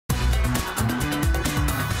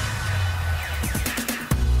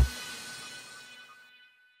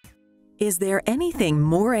Is there anything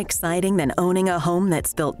more exciting than owning a home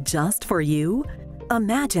that's built just for you?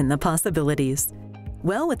 Imagine the possibilities.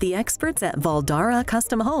 Well, with the experts at Valdara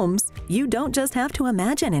Custom Homes, you don't just have to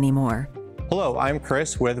imagine anymore. Hello, I'm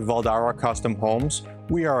Chris with Valdara Custom Homes.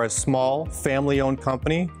 We are a small, family-owned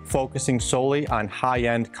company focusing solely on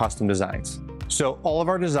high-end custom designs. So all of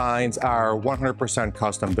our designs are 100%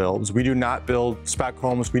 custom builds. We do not build spec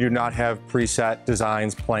homes. We do not have preset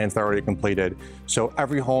designs, plans that are already completed. So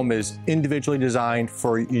every home is individually designed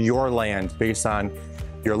for your land based on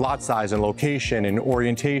your lot size and location and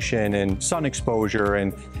orientation and sun exposure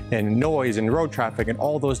and noise and road traffic, and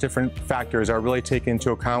all those different factors are really taken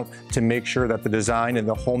into account to make sure that the design and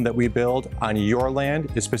the home that we build on your land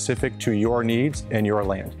is specific to your needs and your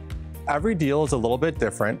land. Every deal is a little bit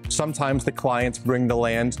different. Sometimes the clients bring the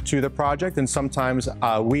land to the project, and sometimes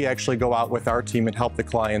we actually go out with our team and help the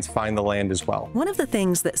clients find the land as well. One of the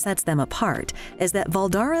things that sets them apart is that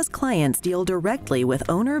Valdara's clients deal directly with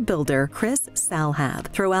owner-builder Chris Salhab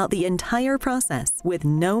throughout the entire process with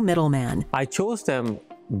no middleman. I chose them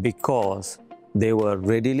because they were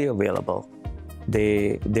readily available.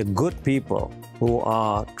 They're good people who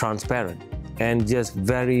are transparent and just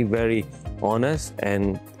very, very honest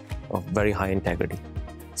and of very high integrity.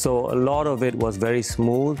 So a lot of it was very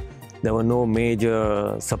smooth. There were no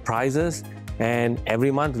major surprises, and every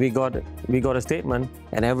month we got a statement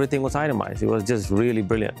and everything was itemized. It was just really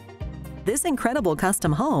brilliant. This incredible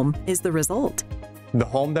custom home is the result. The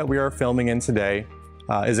home that we are filming in today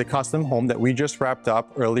is a custom home that we just wrapped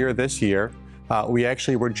up earlier this year. We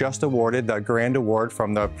actually were just awarded the Grand Award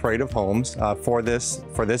from the Parade of Homes for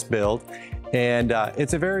this build. And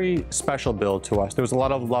it's a very special build to us. There was a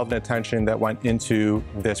lot of love and attention that went into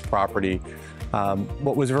this property.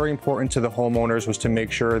 What was very important to the homeowners was to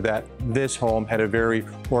make sure that this home had a very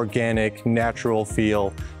organic, natural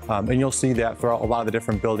feel. And you'll see that throughout a lot of the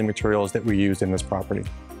different building materials that we used in this property.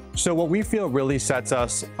 So what we feel really sets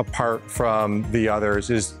us apart from the others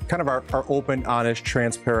is kind of our open, honest,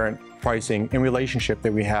 transparent pricing and relationship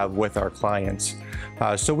that we have with our clients.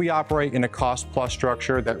 So we operate in a cost-plus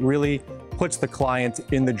structure that really puts the client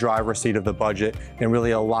in the driver's seat of the budget and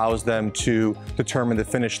really allows them to determine the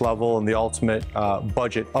finish level and the ultimate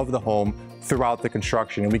budget of the home throughout the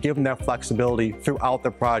construction. And we give them that flexibility throughout the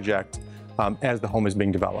project as the home is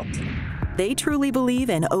being developed. They truly believe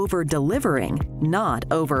in over-delivering, not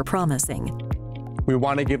over-promising. We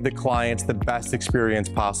want to give the clients the best experience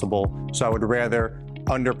possible, so I would rather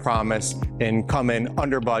under-promise and come in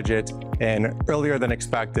under budget and earlier than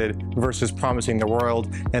expected versus promising the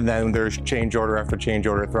world, and then there's change order after change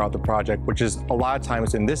order throughout the project, which is a lot of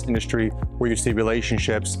times in this industry where you see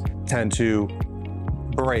relationships tend to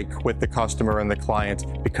break with the customer and the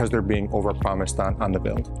client because they're being over-promised on the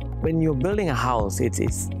build. When you're building a house,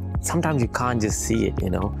 it's sometimes you can't just see it,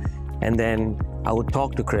 you know. And then I would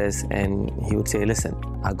talk to Chris and he would say, listen,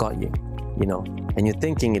 I got you, you know. And you're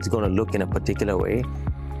thinking it's going to look in a particular way,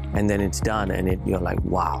 and then it's done and you're like,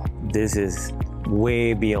 wow, this is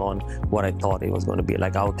way beyond what I thought it was going to be.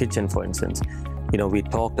 Like our kitchen, for instance, you know, we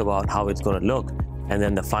talked about how it's going to look, and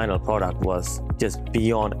then the final product was just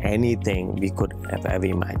beyond anything we could have ever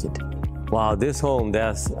imagined. Wow, this home,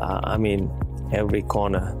 there's, I mean, every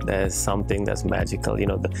corner there's something that's magical. You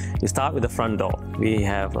know, you start with the front door. We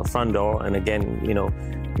have a front door, and again, you know,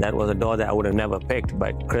 that was a door that I would have never picked,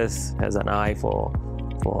 but Chris has an eye for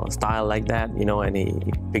style like that, you know, and he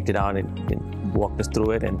picked it out and walked us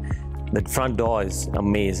through it, and the front door is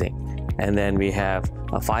amazing. And then we have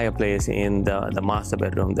a fireplace in the master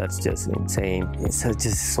bedroom that's just insane. It's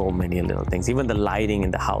just so many little things. Even the lighting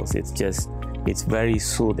in the house, it's very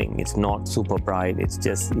soothing. It's not super bright. It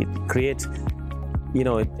creates, you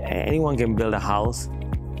know, anyone can build a house,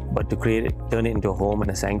 but to turn it into a home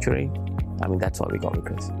and a sanctuary, I mean, that's what we got with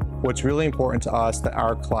Chris. What's really important to us that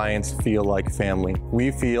our clients feel like family. We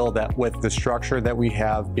feel that with the structure that we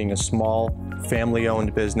have, being a small,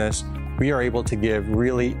 family-owned business, we are able to give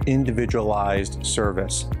really individualized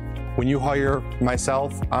service. When you hire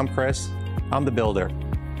myself, I'm Chris, I'm the builder.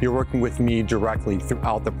 You're working with me directly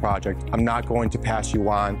throughout the project. I'm not going to pass you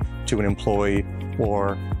on to an employee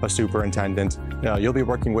or a superintendent. You'll be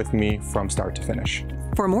working with me from start to finish.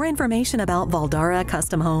 For more information about Valdara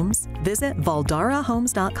Custom Homes, visit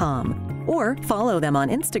valdarahomes.com or follow them on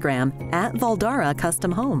Instagram at Valdara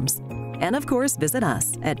Custom Homes. And of course, visit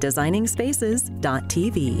us at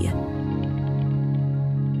designingspaces.tv.